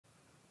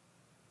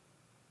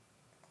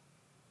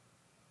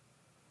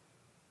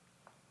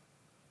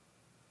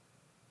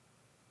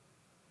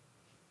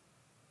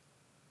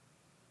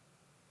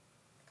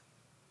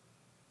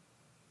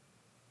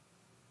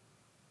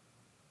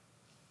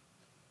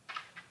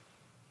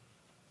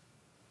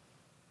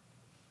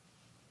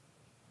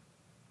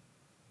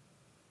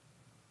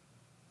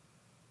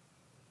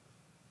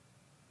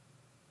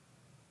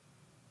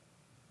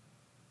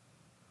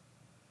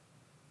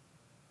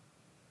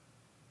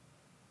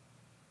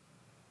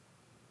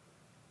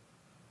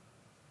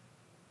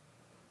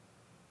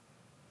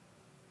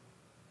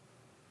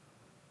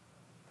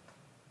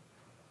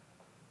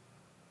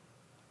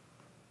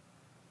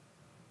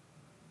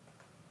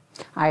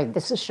Hi,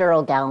 this is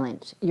Cheryl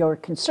Gallant, your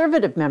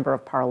Conservative Member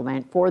of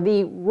Parliament for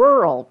the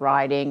rural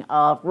riding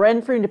of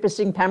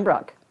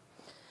Renfrew-Nipissing-Pembroke.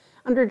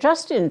 Under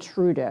Justin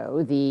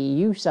Trudeau, the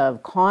use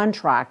of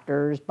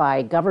contractors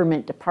by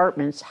government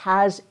departments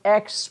has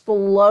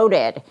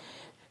exploded.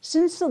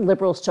 Since the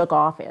Liberals took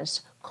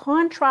office,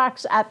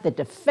 contracts at the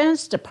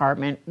Defense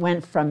Department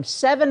went from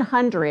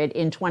 700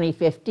 in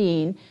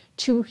 2015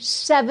 to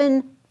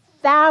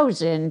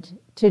 7,000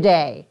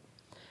 today.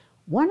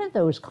 One of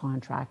those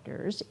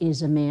contractors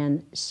is a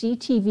man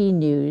CTV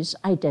News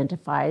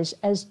identifies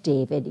as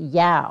David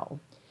Yao.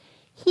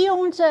 He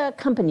owns a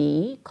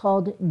company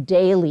called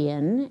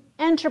Gallant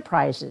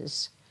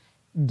Enterprises.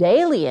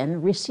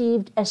 Gallant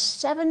received a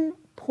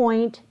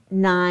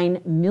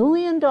 $7.9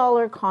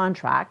 million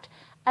contract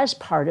as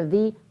part of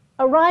the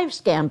Arrive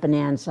Scam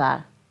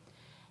Bonanza.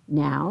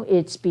 Now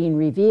it's being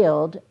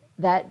revealed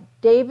that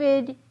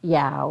David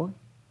Yao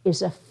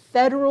is a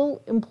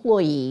federal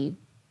employee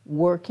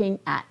working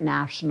at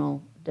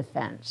National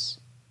Defense.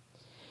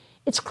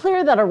 It's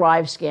clear that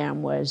Arrive Scam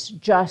was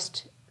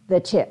just the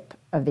tip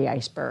of the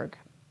iceberg.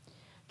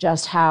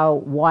 Just how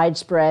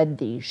widespread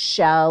the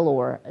shell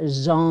or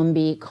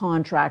zombie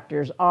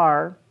contractors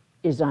are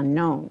is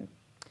unknown.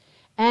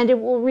 And it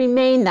will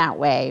remain that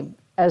way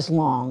as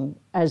long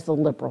as the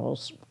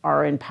Liberals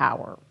are in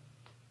power.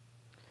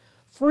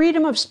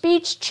 Freedom of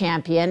speech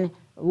champion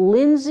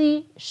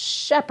Lindsay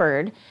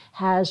Shepherd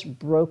has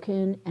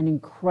broken an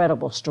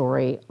incredible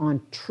story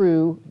on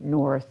True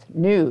North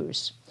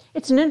News.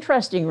 It's an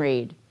interesting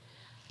read.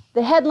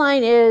 The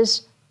headline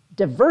is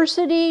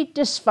Diversity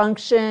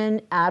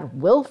Dysfunction at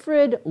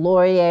Wilfrid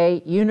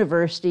Laurier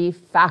University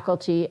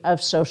Faculty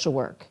of Social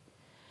Work.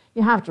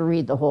 You have to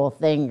read the whole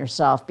thing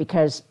yourself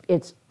because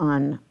it's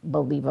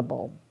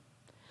unbelievable.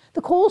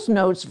 The Coles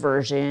Notes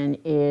version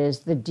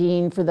is the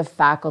dean for the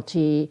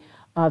Faculty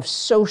of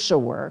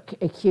Social Work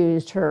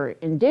accused her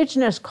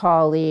Indigenous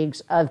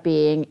colleagues of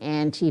being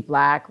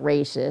anti-Black,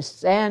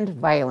 racists, and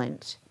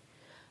violent.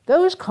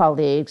 Those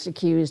colleagues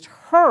accused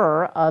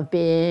her of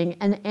being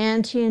an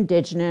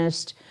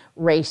anti-Indigenous,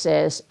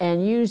 racist,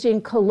 and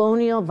using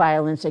colonial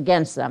violence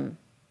against them.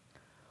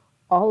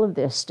 All of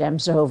this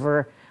stems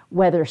over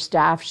whether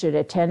staff should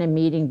attend a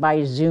meeting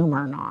by Zoom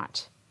or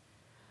not.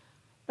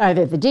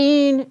 Neither the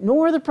dean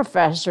nor the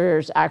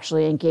professors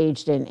actually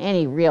engaged in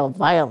any real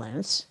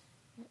violence.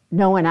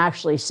 No one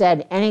actually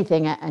said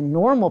anything a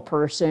normal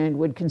person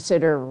would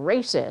consider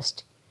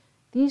racist.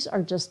 These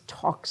are just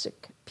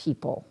toxic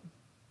people.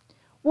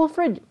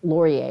 Wilfrid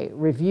Laurier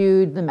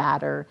reviewed the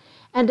matter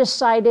and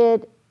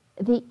decided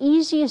the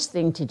easiest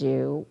thing to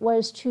do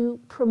was to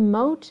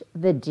promote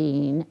the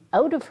dean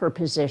out of her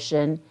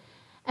position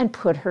and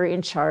put her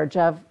in charge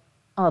of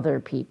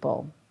other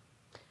people.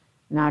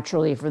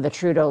 Naturally, for the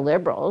Trudeau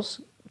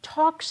Liberals,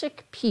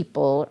 toxic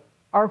people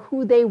are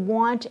who they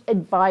want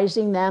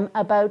advising them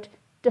about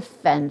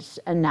defense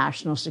and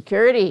national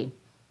security.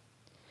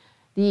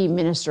 The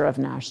Minister of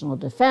National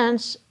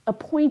Defense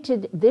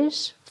appointed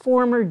this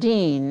former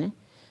dean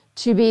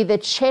to be the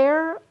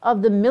chair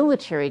of the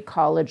Military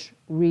College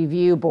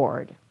Review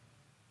Board.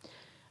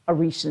 A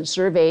recent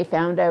survey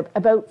found out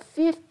about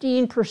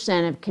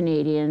 15% of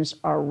Canadians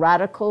are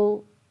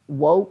radical,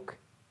 woke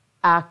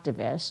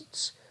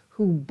activists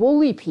who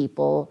bully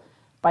people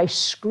by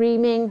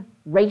screaming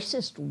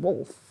racist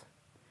wolf.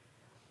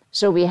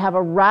 So we have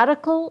a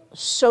radical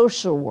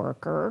social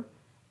worker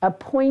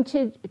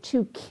appointed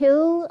to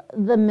kill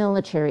the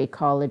military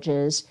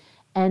colleges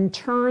and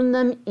turn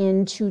them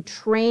into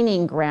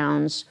training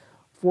grounds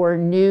for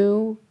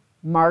new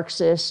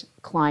Marxist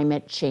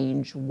climate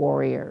change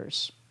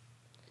warriors.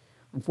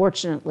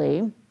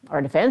 Unfortunately,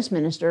 our defense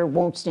minister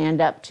won't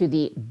stand up to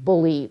the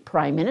bully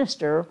prime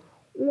minister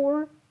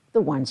or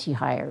the ones he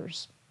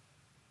hires.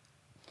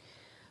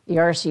 The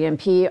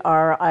RCMP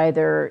are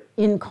either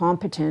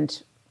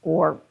incompetent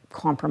or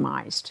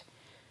compromised.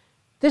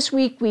 This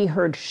week, we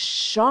heard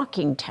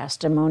shocking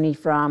testimony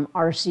from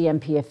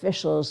RCMP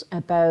officials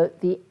about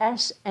the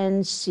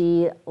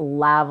SNC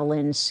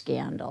Lavalin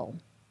scandal.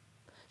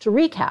 To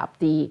recap,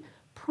 the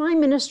Prime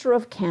Minister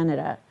of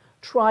Canada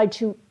tried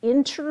to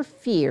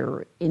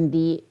interfere in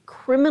the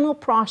criminal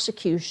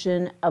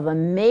prosecution of a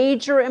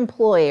major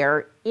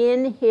employer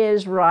in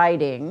his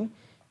riding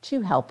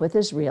to help with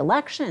his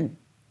re-election.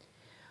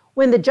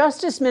 When the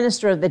Justice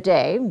Minister of the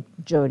day,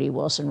 Jody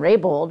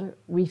Wilson-Raybould,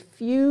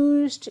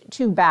 refused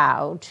to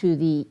bow to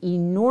the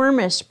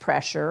enormous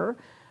pressure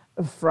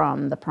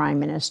from the Prime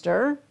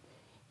Minister,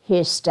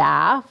 his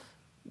staff,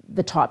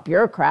 the top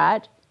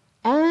bureaucrat,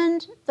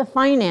 and the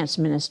Finance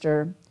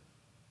Minister,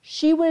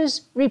 she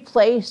was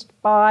replaced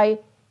by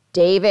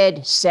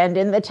David Send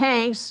in the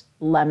Tanks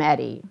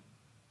Lametti.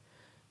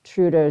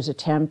 Trudeau's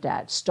attempt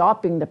at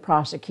stopping the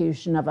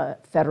prosecution of a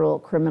federal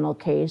criminal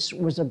case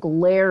was a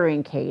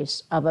glaring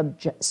case of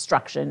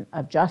obstruction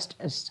of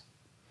justice.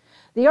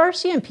 The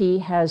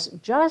RCMP has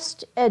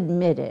just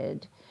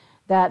admitted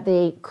that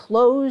they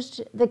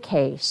closed the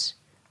case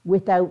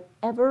without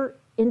ever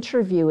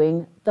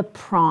interviewing the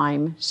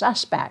prime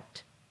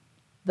suspect,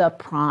 the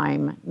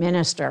Prime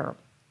Minister.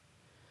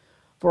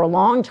 For a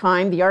long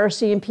time, the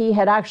RCMP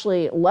had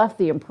actually left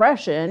the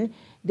impression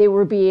they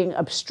were being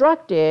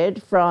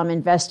obstructed from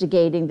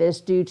investigating this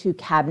due to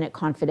cabinet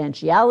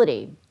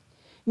confidentiality,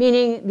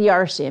 meaning the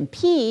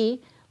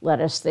RCMP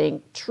let us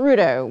think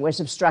Trudeau was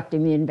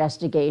obstructing the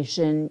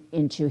investigation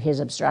into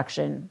his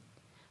obstruction.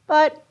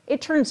 But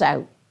it turns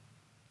out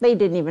they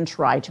didn't even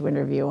try to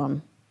interview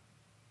him.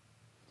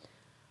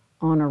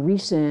 On a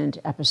recent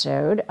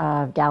episode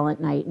of Gallant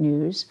Night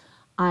News,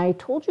 I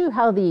told you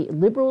how the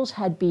Liberals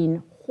had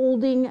been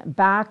holding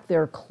back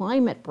their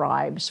climate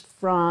bribes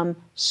from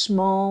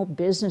small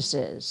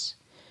businesses.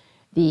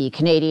 The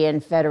Canadian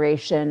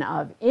Federation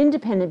of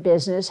Independent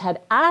Business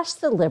had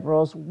asked the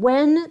Liberals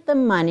when the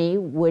money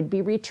would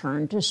be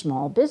returned to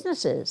small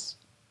businesses.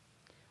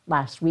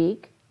 Last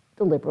week,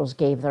 the Liberals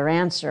gave their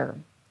answer.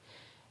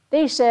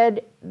 They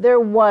said there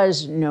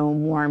was no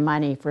more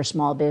money for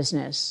small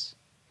business.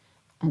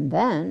 And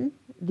then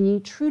the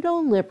Trudeau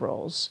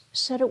Liberals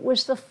said it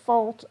was the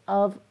fault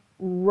of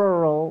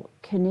rural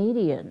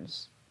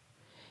Canadians.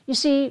 You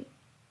see,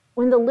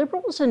 when the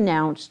Liberals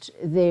announced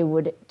they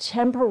would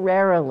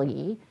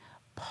temporarily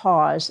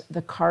pause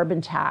the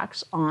carbon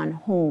tax on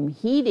home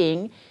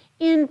heating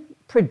in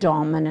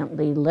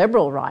predominantly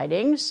Liberal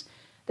ridings,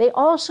 they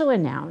also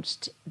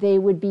announced they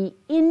would be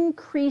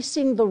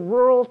increasing the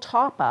rural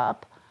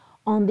top-up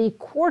on the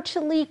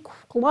quarterly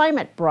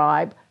climate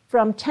bribe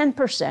from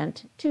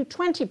 10% to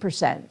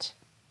 20%.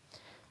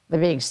 The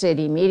big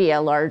city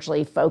media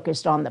largely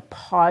focused on the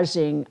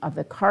pausing of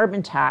the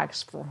carbon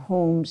tax for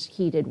homes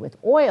heated with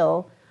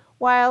oil,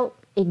 while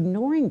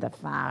ignoring the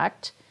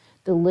fact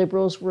the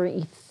Liberals were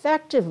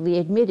effectively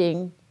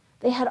admitting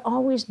they had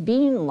always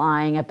been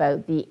lying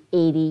about the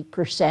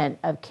 80%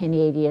 of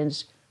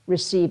Canadians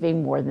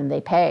receiving more than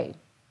they pay.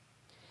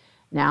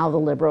 Now the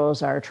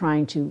Liberals are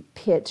trying to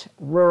pit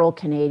rural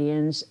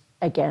Canadians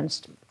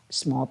against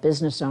small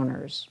business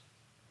owners.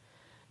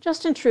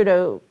 Justin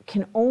Trudeau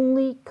can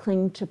only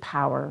cling to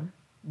power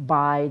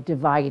by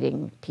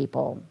dividing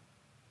people.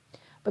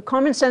 But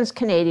common sense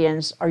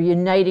Canadians are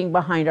uniting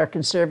behind our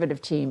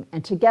Conservative team,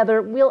 and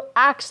together we'll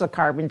axe the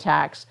carbon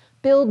tax,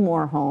 build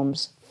more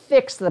homes,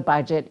 fix the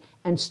budget,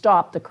 and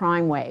stop the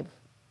crime wave.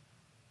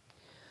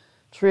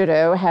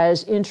 Trudeau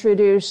has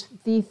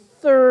introduced the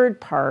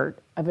third part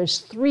of his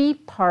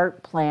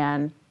three-part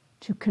plan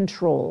to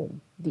control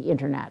the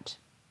internet.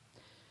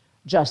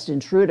 Justin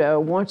Trudeau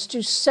wants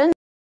to censor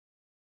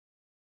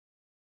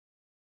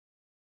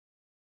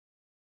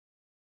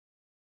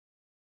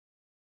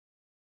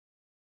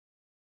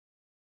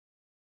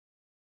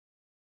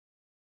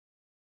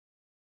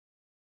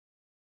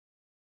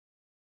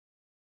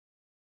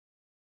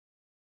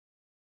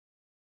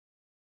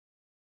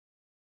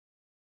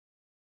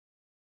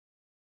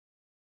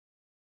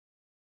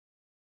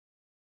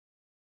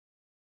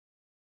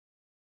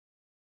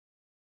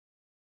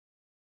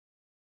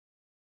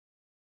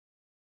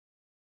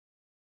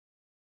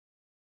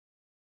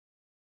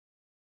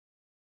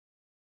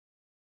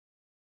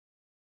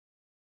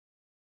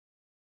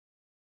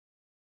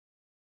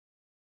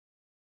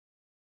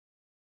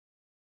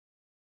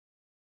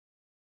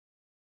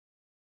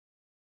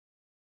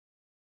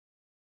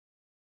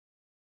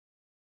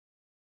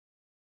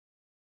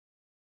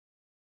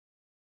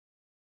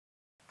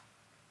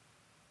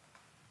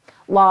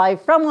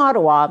Live from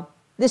Ottawa,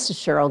 this is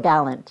Cheryl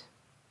Gallant.